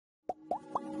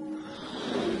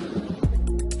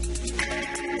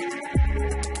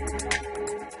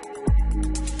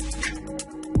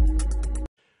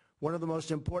One of the most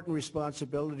important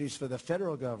responsibilities for the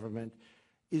federal government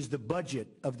is the budget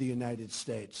of the United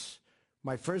States.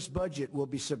 My first budget will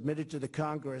be submitted to the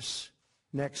Congress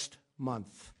next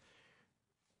month.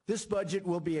 This budget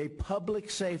will be a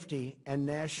public safety and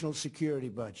national security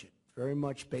budget, very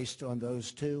much based on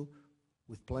those two,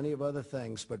 with plenty of other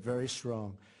things, but very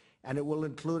strong. And it will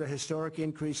include a historic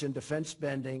increase in defense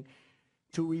spending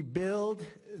to rebuild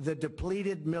the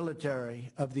depleted military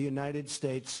of the United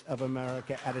States of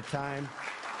America at a time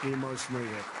we most need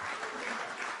it.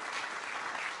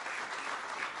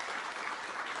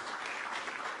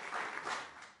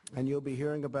 And you'll be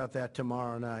hearing about that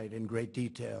tomorrow night in great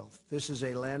detail. This is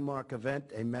a landmark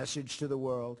event, a message to the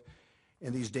world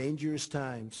in these dangerous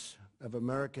times of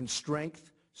American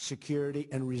strength, security,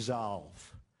 and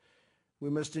resolve. We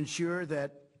must ensure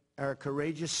that our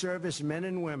courageous service men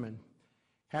and women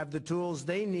have the tools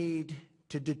they need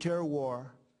to deter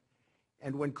war,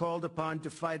 and when called upon to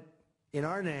fight in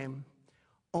our name,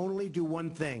 only do one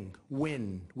thing: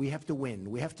 win. We have to win.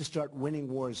 We have to start winning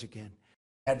wars again.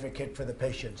 Advocate for the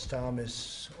patients. Tom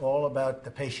is all about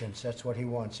the patients. That's what he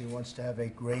wants. He wants to have a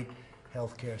great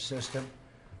health care system.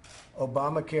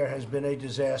 Obamacare has been a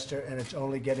disaster, and it's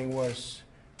only getting worse.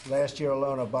 Last year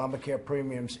alone, Obamacare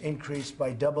premiums increased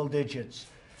by double digits.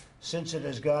 Since it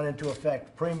has gone into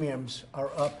effect, premiums are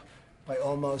up by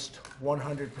almost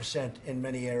 100% in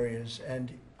many areas.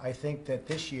 And I think that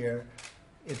this year,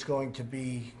 it's going to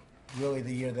be really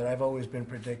the year that I've always been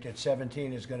predicted.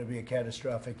 17 is going to be a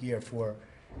catastrophic year for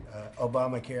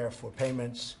Obamacare, for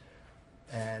payments.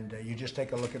 And you just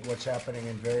take a look at what's happening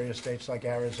in various states like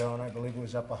Arizona. I believe it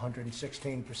was up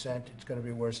 116%. It's going to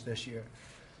be worse this year.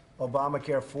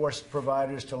 Obamacare forced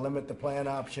providers to limit the plan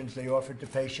options they offered to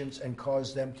patients and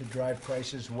caused them to drive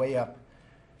prices way up.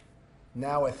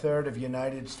 Now a third of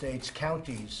United States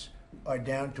counties are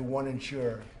down to one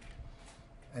insurer,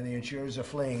 and the insurers are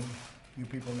fleeing. You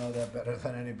people know that better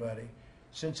than anybody.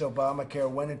 Since Obamacare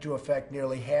went into effect,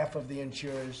 nearly half of the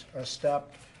insurers are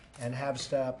stopped and have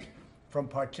stopped from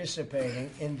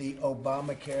participating in the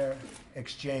Obamacare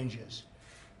exchanges.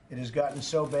 It has gotten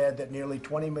so bad that nearly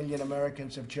 20 million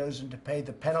Americans have chosen to pay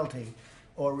the penalty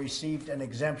or received an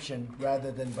exemption rather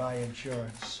than buy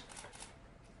insurance.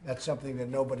 That's something that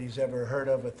nobody's ever heard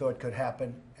of or thought could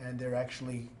happen, and they're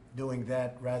actually doing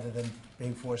that rather than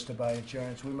being forced to buy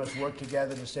insurance. We must work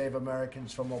together to save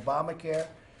Americans from Obamacare,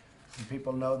 and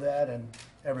people know that, and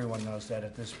everyone knows that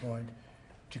at this point,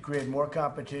 to create more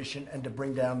competition and to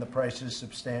bring down the prices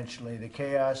substantially. The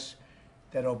chaos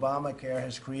that Obamacare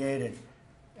has created,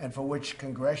 and for which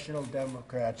congressional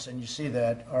Democrats, and you see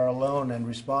that, are alone and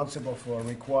responsible for,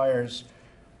 requires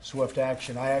swift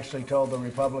action. I actually told the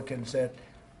Republicans that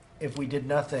if we did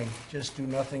nothing, just do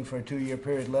nothing for a 2-year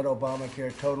period, let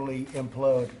Obamacare totally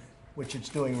implode, which it's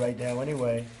doing right now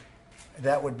anyway,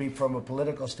 that would be, from a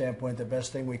political standpoint, the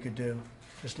best thing we could do.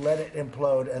 Just let it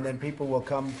implode, and then people will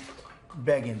come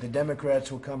begging. The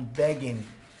Democrats will come begging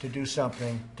to do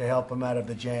something to help them out of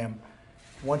the jam.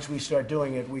 Once we start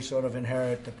doing it, we sort of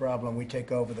inherit the problem. We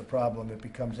take over the problem. It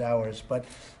becomes ours. But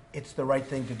it's the right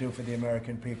thing to do for the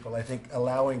American people. I think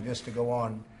allowing this to go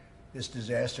on, this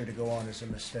disaster to go on, is a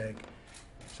mistake.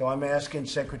 So I'm asking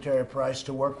Secretary Price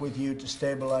to work with you to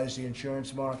stabilize the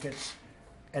insurance markets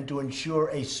and to ensure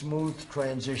a smooth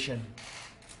transition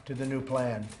to the new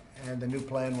plan. And the new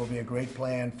plan will be a great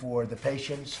plan for the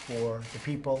patients, for the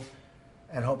people,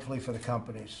 and hopefully for the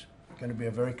companies. It's going to be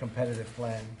a very competitive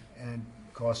plan, and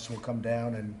costs will come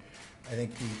down, and I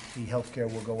think the health care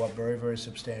will go up very, very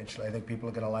substantially. I think people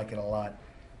are going to like it a lot.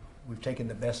 We've taken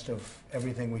the best of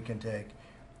everything we can take.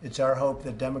 It's our hope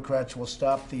that Democrats will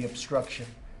stop the obstruction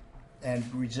and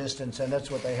resistance, and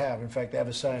that's what they have. In fact, they have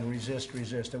a sign, resist,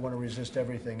 resist. They want to resist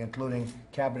everything, including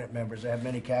cabinet members. They have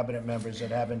many cabinet members that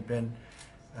haven't been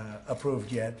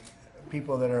approved yet,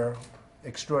 people that are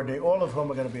extraordinary, all of whom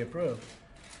are going to be approved,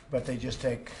 but they just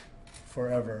take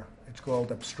forever. It's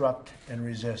called obstruct and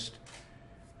resist.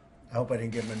 I hope I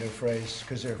didn't give them a new phrase,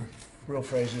 because their real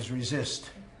phrase is resist.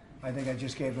 I think I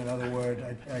just gave them another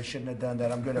word. I shouldn't have done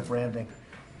that. I'm good at branding.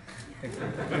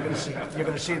 You're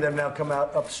going to see them now come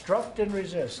out, obstruct and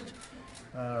resist.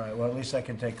 All right, well, at least I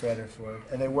can take credit for it.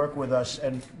 And they work with us,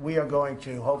 and we are going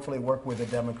to hopefully work with the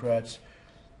Democrats,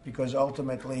 because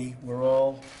ultimately we're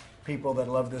all people that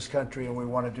love this country and we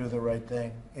want to do the right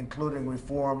thing, including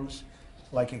reforms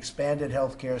like expanded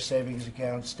health care savings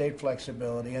accounts, state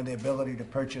flexibility, and the ability to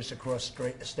purchase across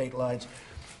state lines.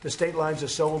 The state lines are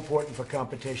so important for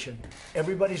competition.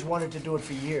 Everybody's wanted to do it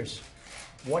for years.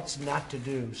 What's not to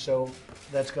do? So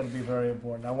that's going to be very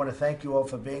important. I want to thank you all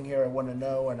for being here. I want to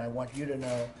know, and I want you to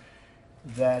know,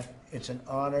 that it's an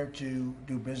honor to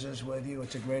do business with you.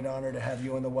 It's a great honor to have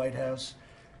you in the White House.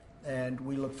 And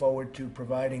we look forward to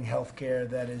providing health care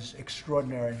that is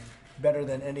extraordinary, better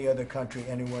than any other country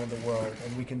anywhere in the world.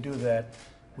 And we can do that.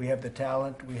 We have the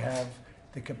talent, we have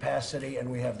the capacity, and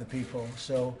we have the people.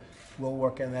 So we'll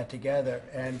work on that together.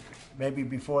 And maybe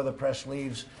before the press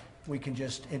leaves, we can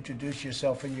just introduce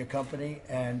yourself and your company,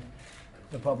 and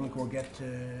the public will get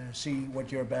to see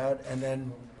what you're about. And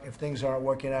then if things aren't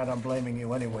working out, I'm blaming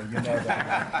you anyway. You know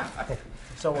that.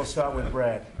 So we'll start with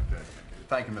Brad.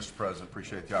 Thank you, Mr. President.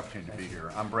 Appreciate the opportunity to be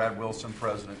here. I'm Brad Wilson,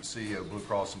 President and CEO of Blue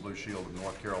Cross and Blue Shield of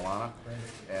North Carolina,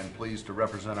 and pleased to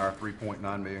represent our 3.9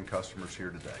 million customers here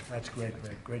today. That's great,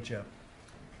 Greg. Great job.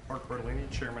 Mark Bertolini,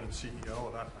 Chairman and CEO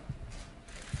of Aetna.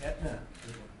 Aetna.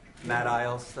 Matt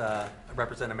Isles, I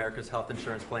represent America's Health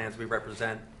Insurance Plans. We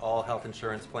represent all health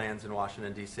insurance plans in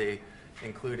Washington, D.C.,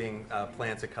 including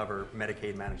plans that cover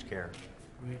Medicaid managed care.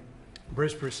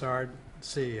 Bruce Broussard,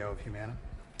 CEO of Humana.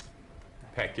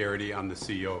 Pat Garrity, I'm the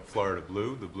CEO of Florida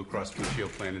Blue, the Blue Cross Blue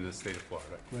Shield plan in the state of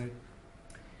Florida. Great.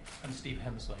 I'm Steve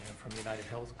Hemsley. I'm from United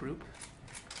Health Group.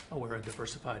 We're a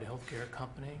diversified healthcare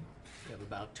company. We have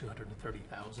about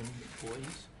 230,000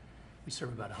 employees. We serve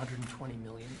about 120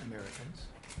 million Americans.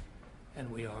 And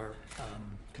we are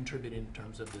contributing in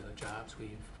terms of the jobs. We've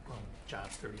grown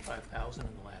jobs 35,000 in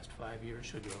the last 5 years,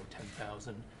 should grow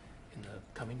 10,000 in the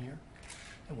coming year.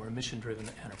 And we're a mission-driven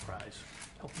enterprise.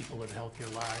 Help people live healthier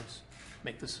lives,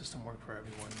 make the system work for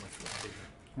everyone with bigger.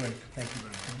 Great. Thank you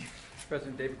very much.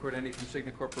 President David Cordeni from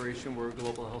Cigna Corporation. We're a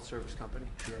global health service company.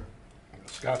 Sure.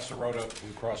 Scott Sirota,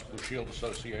 Blue Cross Blue Shield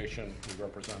Association. We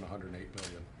represent 108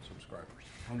 million subscribers.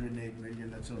 108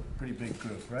 million, that's a pretty big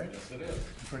group, right? Yes, it is.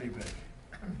 Pretty big.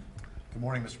 Good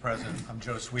morning, Mr. President. I'm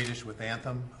Joe Swedish with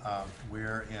Anthem.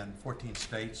 We're in 14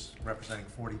 states, representing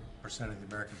 40% of the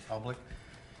American public.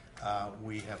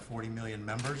 We have 40 million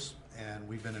members, and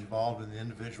we've been involved in the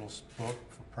individual's book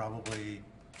for probably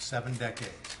 7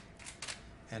 decades,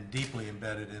 and deeply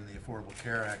embedded in the Affordable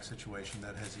Care Act situation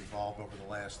that has evolved over the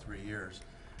last 3 years.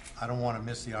 I don't want to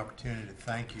miss the opportunity to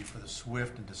thank you for the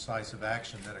swift and decisive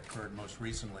action that occurred most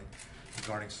recently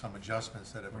regarding some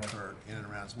adjustments that have occurred in and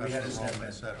around special enrollment,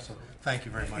 et cetera. So thank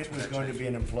you very much. It was going to be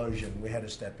an implosion. We had to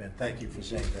step in. Thank you for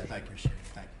saying that. Thank you. Appreciate it.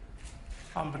 Thank you.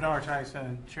 I'm Bernard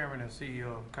Tyson, Chairman and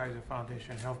CEO of Kaiser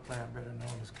Foundation Health Plan, better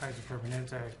known as Kaiser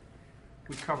Permanente.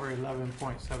 We cover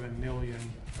 11.7 million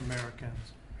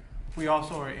Americans. We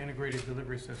also are an integrated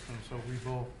delivery system, so we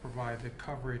both provide the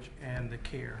coverage and the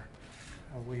care.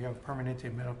 We have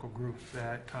Permanente medical groups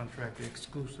that contract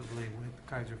exclusively with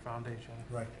Kaiser Foundation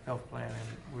Health Plan,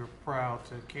 and we're proud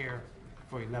to care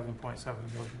for 11.7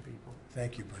 million people.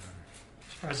 Thank you, Bernard.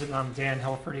 Mr. President, I'm Dan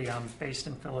Helferty. I'm based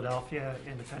in Philadelphia,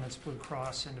 Independence Blue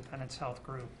Cross, Independence Health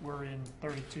Group. We're in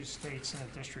 32 states and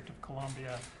the District of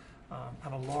Columbia.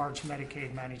 Have a large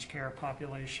Medicaid managed care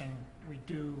population.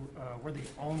 We're the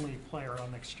only player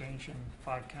on the exchange in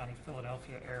 5-county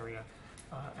Philadelphia area.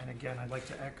 And again, I'd like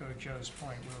to echo Joe's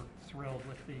point. We're thrilled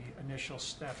with the initial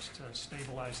steps to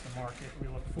stabilize the market. We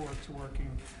look forward to working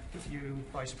with you,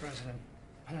 Vice President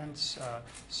Pence,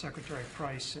 Secretary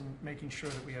Price, and making sure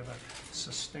that we have a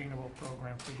sustainable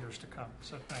program for years to come.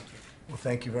 So thank you. Well,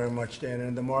 thank you very much, Dan.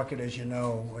 And the market, as you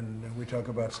know, when we talk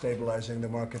about stabilizing the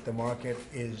market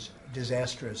is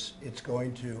disastrous. It's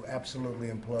going to absolutely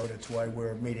implode. It's why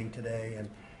we're meeting today, and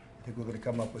I think we're going to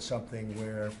come up with something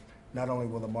where not only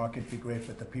will the market be great,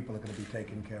 but the people are going to be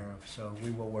taken care of. So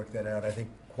we will work that out, I think,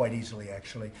 quite easily,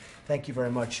 actually. Thank you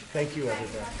very much. Thank you,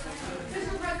 everybody.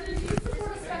 Mr. President, do you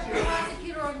support a special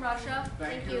prosecutor on Russia?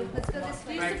 Thank you. Let's go this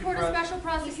way. Do you support a special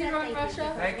prosecutor on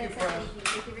Russia? Thank you, President.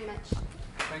 Thank you very much.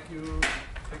 Thank you.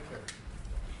 Take care.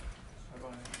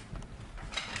 Bye-bye.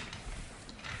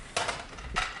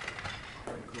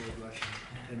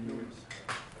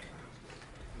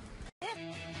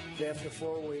 After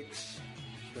 4 weeks,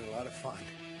 it's been a lot of fun.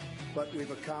 But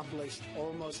we've accomplished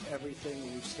almost everything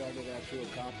we've started out to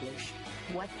accomplish.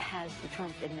 What has the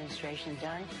Trump administration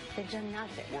done? They've done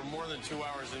nothing. We're more than 2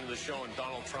 hours into the show and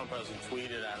Donald Trump hasn't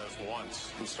tweeted at us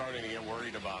once. I'm starting to get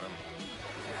worried about him.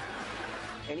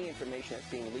 Any information that's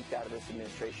being leaked out of this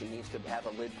administration needs to have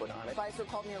a lid put on it. Pfizer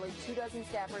called nearly 24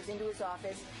 staffers into his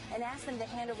office and asked them to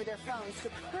hand over their phones to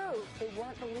prove they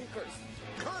weren't the leakers.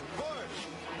 Kurt Busch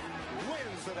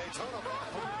wins the Daytona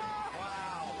 500.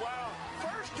 Wow.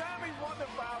 First time he won the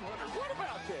 500. What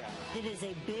about that? It is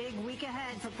a big week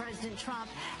ahead for President Trump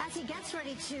as he gets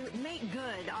ready to make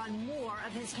good on more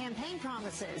of his campaign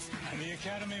promises. And the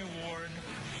Academy Award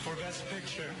for Best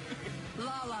Picture.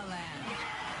 La La Land.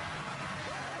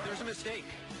 There's a mistake.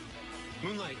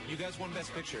 Moonlight, you guys won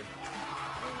Best Picture.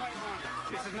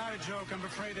 This is not a joke. I'm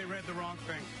afraid they read the wrong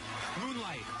thing.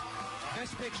 Moonlight.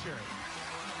 Best Picture.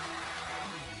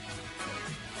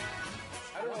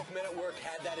 I don't know if Men at Work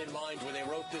had that in mind when they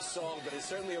wrote this song, but it's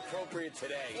certainly appropriate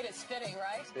today. It is fitting,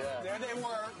 right? Yeah. There they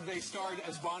were. They starred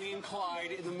as Bonnie and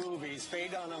Clyde in the movies, Faye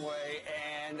Dunaway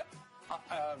and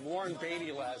Warren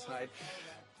Beatty last night.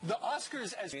 The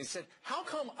Oscars, as he said, how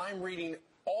come I'm reading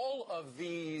all of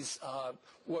these,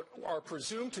 what are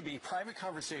presumed to be private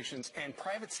conversations and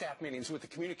private staff meetings with the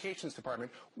communications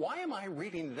department? Why am I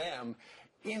reading them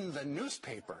in the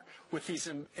newspaper with these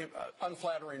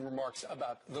unflattering remarks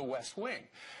about the West Wing?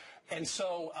 And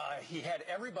so he had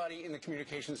everybody in the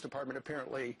communications department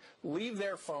apparently leave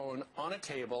their phone on a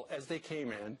table as they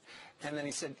came in. And then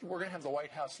he said, we're going to have the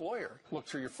White House lawyer look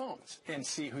through your phones and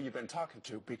see who you've been talking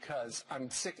to, because I'm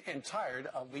sick and tired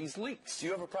of these leaks. Do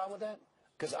you have a problem with that?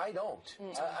 Because I don't.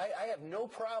 I have no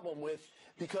problem with,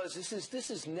 because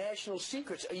this is national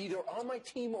secrets, either on my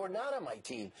team or not on my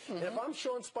team. And if I'm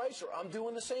Sean Spicer, I'm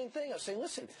doing the same thing. I'm saying,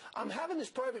 listen, I'm having this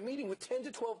private meeting with 10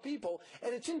 to 12 people,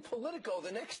 and it's in Politico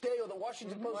the next day, or the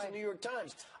Washington Post and New York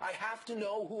Times. I have to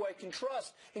know who I can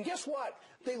trust. And guess what?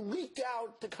 They leaked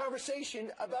out the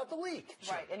conversation about the leak.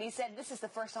 Right. And he said, this is the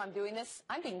first time I'm doing this.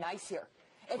 I'm being nice here.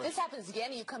 If this happens again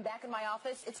and you come back in my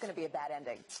office, it's going to be a bad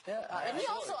ending. Yeah, and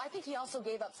I think he also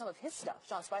gave up some of his stuff,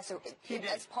 Sean Spicer,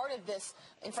 as part of this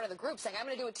in front of the group, saying, I'm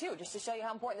going to do it too, just to show you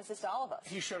how important this is to all of us.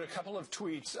 He showed a couple of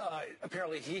tweets.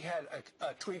 Apparently he had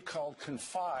a tweet called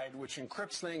Confide, which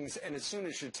encrypts things, and as soon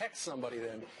as you text somebody,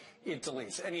 then it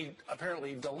deletes. And he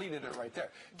apparently deleted it right there.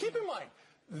 Keep in mind,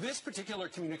 this particular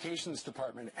communications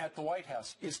department at the White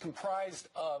House is comprised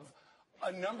of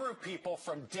a number of people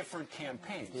from different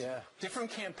campaigns. Yeah.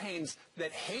 Different campaigns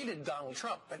that hated Donald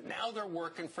Trump, but now they're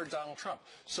working for Donald Trump.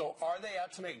 So are they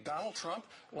out to make Donald Trump,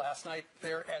 last night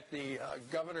there at the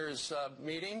governor's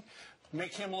meeting,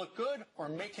 make him look good or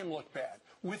make him look bad?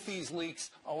 With these leaks,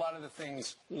 a lot of the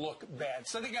things look bad.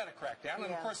 So they got to crack down.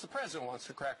 And, of course, the president wants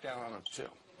to crack down on them, too.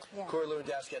 Yeah. Corey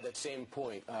Lewandowski had that same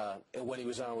point when he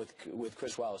was on with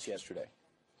Chris Wallace yesterday.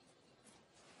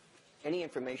 Any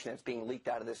information that's being leaked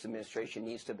out of this administration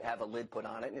needs to have a lid put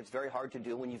on it, and it's very hard to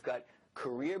do when you've got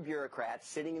career bureaucrats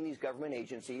sitting in these government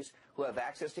agencies who have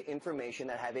access to information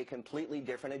that have a completely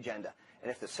different agenda. And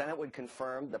if the Senate would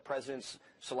confirm the president's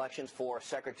selections for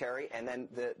secretary and then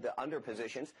the under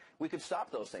positions, we could stop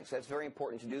those things. That's very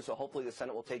important to do, so hopefully the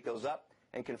Senate will take those up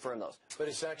and confirm those. But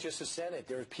it's not just the Senate.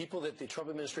 There are people that the Trump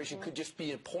administration could just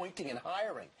be appointing and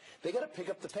hiring. They got to pick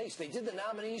up the pace. They did the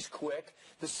nominees quick.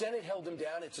 The Senate held them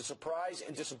down. It's a surprise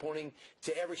and disappointing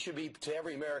to every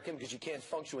American, because you can't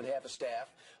function with half a staff.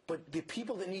 But the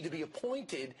people that need to be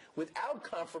appointed without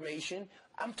confirmation,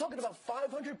 I'm talking about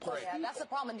 500 plus people. That's the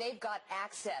problem. And they've got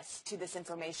access to this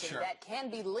information that can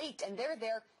be leaked, and they're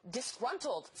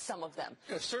disgruntled, some of them.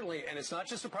 Certainly, and it's not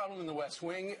just a problem in the West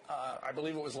Wing. I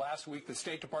believe it was last week the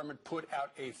State Department put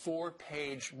out a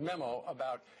 4-page memo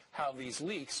about how these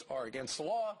leaks are against the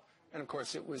law. And, of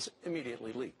course, it was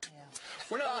immediately leaked. Yeah.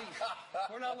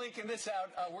 We're not leaking this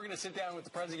out. We're going to sit down with the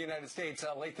President of the United States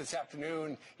late this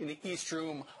afternoon in the East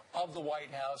Room of the White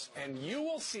House, and you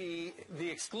will see the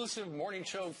exclusive morning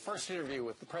show first interview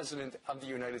with the President of the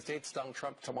United States, Donald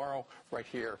Trump, tomorrow right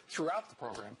here throughout the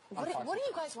program. What do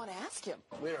you guys want to ask him?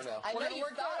 We don't know. I know you've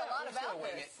thought a lot about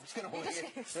this. It's going to wing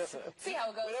it. See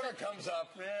how it goes. Whatever comes up.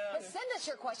 Yeah. But send us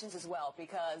your questions as well,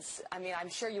 because, I mean, I'm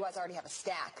sure you guys already have a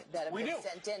stack that have been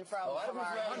sent in from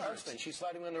our husband. She's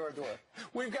sliding under our door.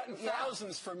 We've gotten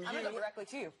thousands from you. I'm going to go directly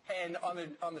to you. And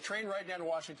on the train right down to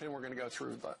Washington, we're going to go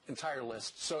through the entire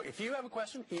list. So if you have a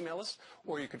question, email us,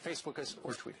 or you can Facebook us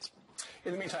or tweet us.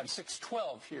 In the meantime,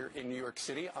 6:12 here in New York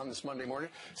City on this Monday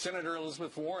morning, Senator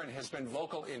Elizabeth Warren has been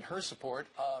vocal in her support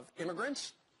of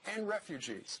immigrants and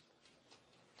refugees.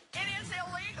 It is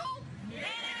illegal. It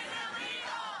is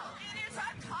illegal. It is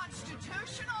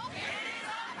unconstitutional. It is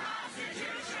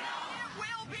unconstitutional. It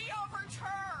will be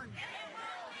overturned.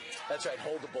 That's right,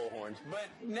 hold the bullhorn. But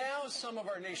now some of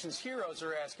our nation's heroes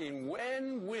are asking,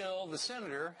 when will the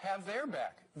senator have their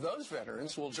back? Those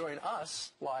veterans will join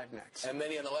us live next. And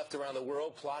many on the left around the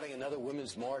world plotting another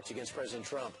women's march against President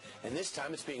Trump. And this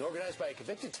time it's being organized by a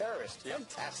convicted terrorist.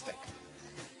 Fantastic.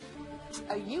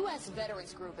 A U.S.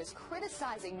 veterans group is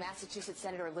criticizing Massachusetts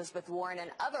Senator Elizabeth Warren and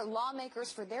other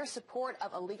lawmakers for their support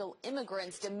of illegal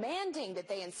immigrants, demanding that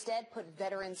they instead put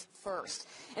veterans first.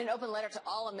 In an open letter to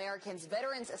all Americans,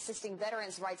 Veterans Assisting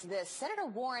Veterans writes this: Senator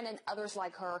Warren and others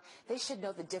like her, they should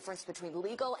know the difference between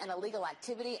legal and illegal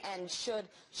activity and should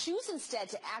choose instead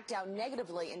to act out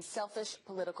negatively in selfish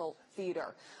political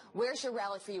Theater. Where's your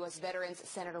rally for U.S. veterans,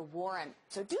 Senator Warren?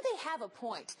 So do they have a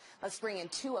point? Let's bring in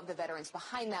two of the veterans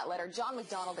behind that letter. John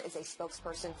McDonald is a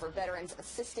spokesperson for Veterans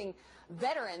Assisting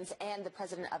Veterans and the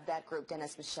president of that group,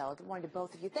 Dennis Michel. Good morning to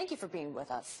both of you. Thank you for being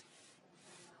with us.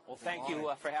 Well, thank you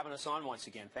for having us on once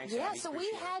again. Thanks, Yeah, Abby. so we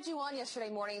had you on yesterday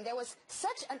morning. There was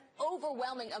such an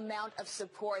overwhelming amount of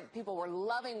support. People were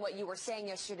loving what you were saying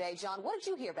yesterday. John, what did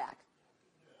you hear back?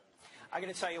 I'm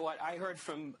going to tell you what, I heard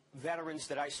from veterans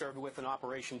that I served with in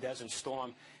Operation Desert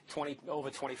Storm over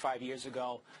 25 years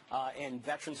ago, and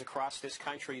veterans across this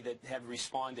country that have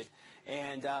responded.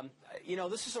 And, you know,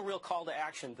 this is a real call to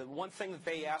action. The one thing that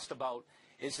they asked about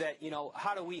is that, you know,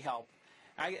 how do we help?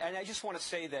 And I just want to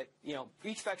say that, you know,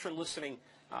 each veteran listening,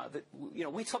 that, you know,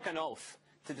 we took an oath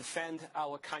to defend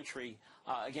our country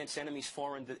against enemies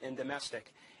foreign and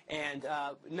domestic. And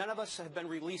none of us have been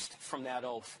released from that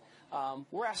oath.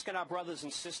 We're asking our brothers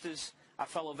and sisters, our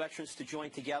fellow veterans, to join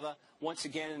together once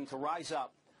again and to rise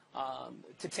up,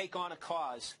 to take on a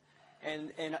cause.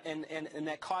 And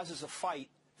that cause is a fight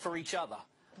for each other.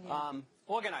 Yeah.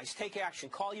 Organize, take action,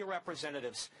 call your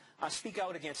representatives, speak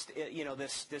out against you know,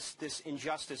 this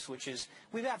injustice, which is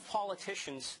we have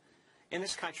politicians in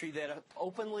this country that are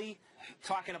openly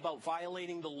talking about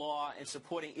violating the law and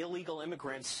supporting illegal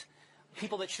immigrants,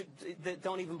 people that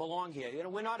don't even belong here. You know,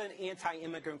 we're not an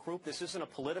anti-immigrant group. This isn't a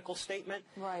political statement.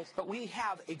 Right. But we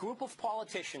have a group of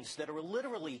politicians that are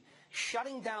literally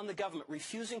shutting down the government,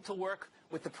 refusing to work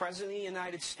with the President of the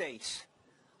United States.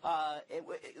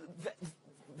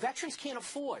 Veterans can't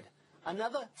afford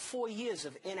another 4 years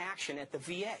of inaction at the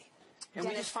VA. And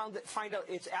we just find out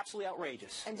it's absolutely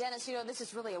outrageous. And Dennis, you know, this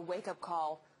is really a wake-up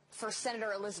call for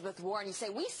Senator Elizabeth Warren. You say,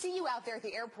 we see you out there at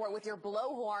the airport with your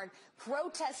blowhorn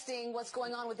protesting what's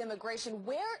going on with immigration.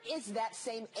 Where is that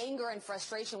same anger and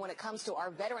frustration when it comes to our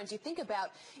veterans? You think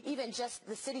about even just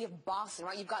the city of Boston,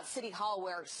 right? You've got City Hall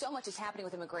where so much is happening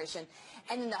with immigration,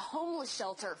 and then the homeless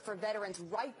shelter for veterans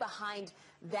right behind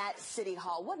that City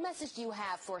Hall. What message do you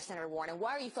have for Senator Warren, and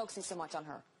why are you focusing so much on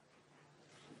her?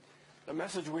 The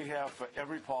message we have for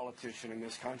every politician in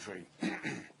this country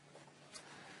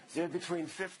there are between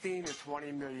 15 and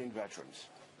 20 million veterans.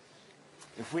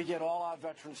 If we get all our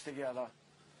veterans together,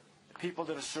 people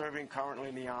that are serving currently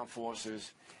in the armed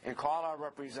forces, and call our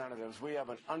representatives, we have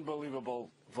an unbelievable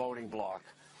voting bloc.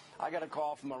 I got a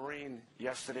call from a Marine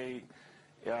yesterday.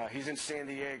 He's in San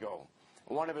Diego.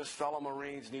 One of his fellow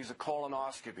Marines needs a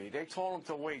colonoscopy. They told him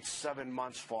to wait 7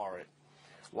 months for it.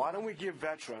 Why don't we give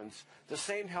veterans the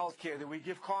same health care that we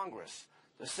give Congress?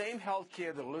 The same health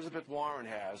care that Elizabeth Warren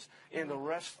has in the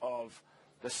rest of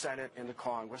the Senate and the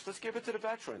Congress. Let's give it to the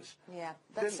veterans. Yeah,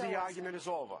 then the argument is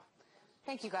over.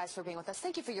 Thank you guys for being with us.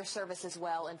 Thank you for your service as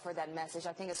well and for that message.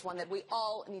 I think it's one that we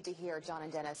all need to hear, John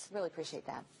and Dennis. Really appreciate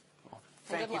that.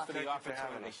 Thank you for the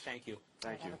opportunity. Thank you.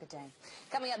 Thank you. Have a good day.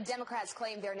 Coming up, Democrats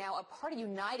claim they're now a party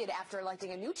united after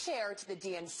electing a new chair to the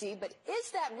DNC. But is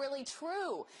that really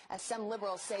true? As some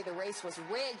liberals say the race was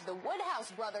rigged, the Woodhouse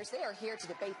brothers, they are here to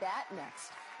debate that next.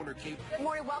 Good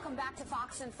morning. Welcome back to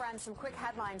Fox and Friends. Some quick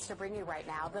headlines to bring you right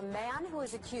now. The man who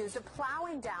is accused of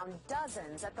plowing down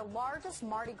dozens at the largest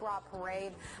Mardi Gras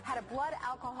parade had a blood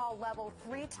alcohol level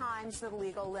 3 times the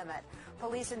legal limit.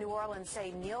 Police in New Orleans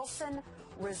say Nielsen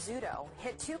Rizzuto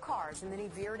hit 2 cars and then he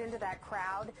veered into that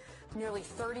crowd. Nearly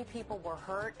 30 people were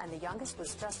hurt, and the youngest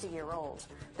was just a year old.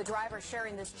 The driver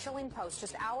sharing this chilling post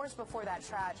just hours before that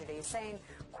tragedy, saying,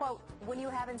 quote, when you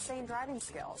have insane driving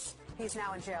skills. He's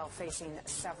now in jail facing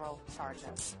several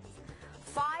charges.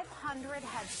 500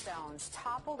 headstones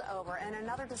toppled over in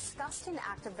another disgusting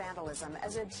act of vandalism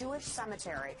as a Jewish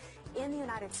cemetery in the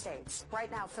United States. Right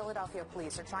now, Philadelphia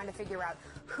police are trying to figure out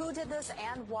who did this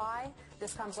and why.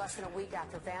 This comes less than a week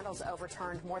after vandals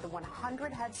overturned more than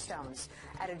 100 headstones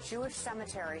at a Jewish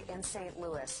cemetery in St.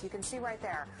 Louis. You can see right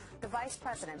there the Vice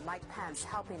President, Mike Pence,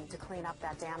 helping to clean up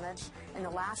that damage. In the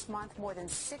last month, more than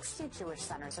 60 Jewish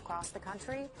centers across the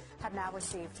country have now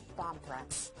received bomb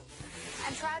threats.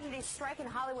 And tragedy striking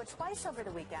Hollywood twice over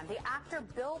the weekend. The actor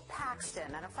Bill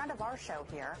Paxton, and a friend of our show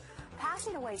here,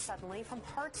 passing away suddenly from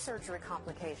heart surgery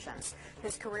complications.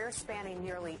 His career spanning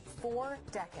nearly 4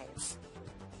 decades.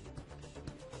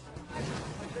 I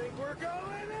think we're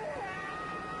going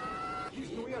in!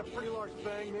 Houston, we got a pretty large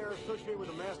bang there associated with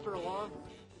the master alarm.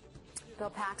 Bill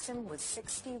Paxton was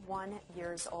 61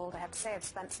 years old. I have to say, I've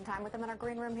spent some time with him in our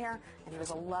green room here, and he was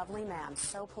a lovely man,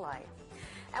 so polite.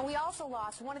 And we also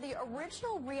lost one of the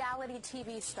original reality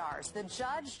TV stars. The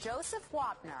judge, Joseph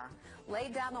Wapner,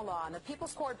 laid down the law in the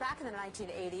People's Court back in the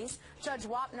 1980s. Judge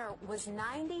Wapner was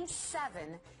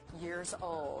 97 years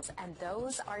old. And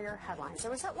those are your headlines.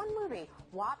 There was that one movie,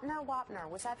 Wapner.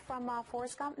 Was that from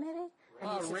Forrest Gump, maybe?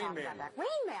 And used to Rain talk Man. about that. Rain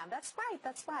Man, that's right,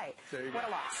 that's right. There you What go.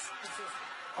 a loss.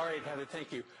 All right, Heather,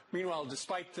 thank you. Meanwhile,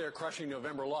 despite their crushing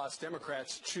November loss,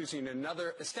 Democrats choosing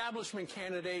another establishment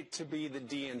candidate to be the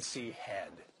DNC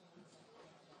head.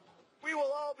 We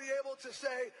will all be able to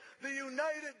say the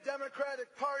United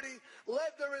Democratic Party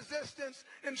led the resistance,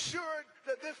 ensured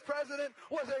that this president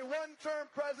was a one-term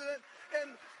president,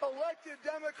 and elected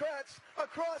Democrats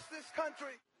across this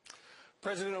country.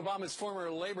 President Obama's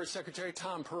former Labor Secretary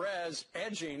Tom Perez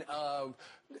edging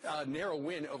a narrow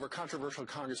win over controversial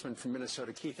Congressman from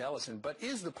Minnesota Keith Ellison. But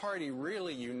is the party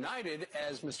really united,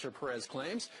 as Mr. Perez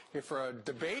claims? Here for a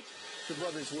debate, the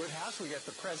brothers Woodhouse, we got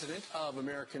the president of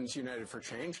Americans United for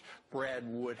Change, Brad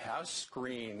Woodhouse,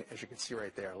 screen, as you can see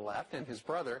right there, left, and his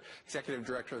brother, executive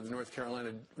director of the North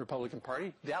Carolina Republican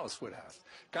Party, Dallas Woodhouse.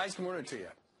 Guys, good morning to you.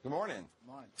 Good morning.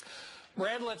 Good morning.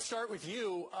 Brad, let's start with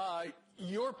you.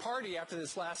 Your party, after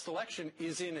this last election,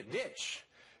 is in a ditch.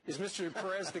 Is Mr.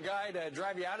 Perez the guy to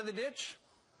drive you out of the ditch?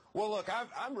 Well, look,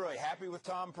 I'm really happy with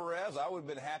Tom Perez. I would have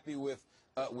been happy with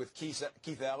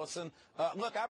Keith Ellison. Look,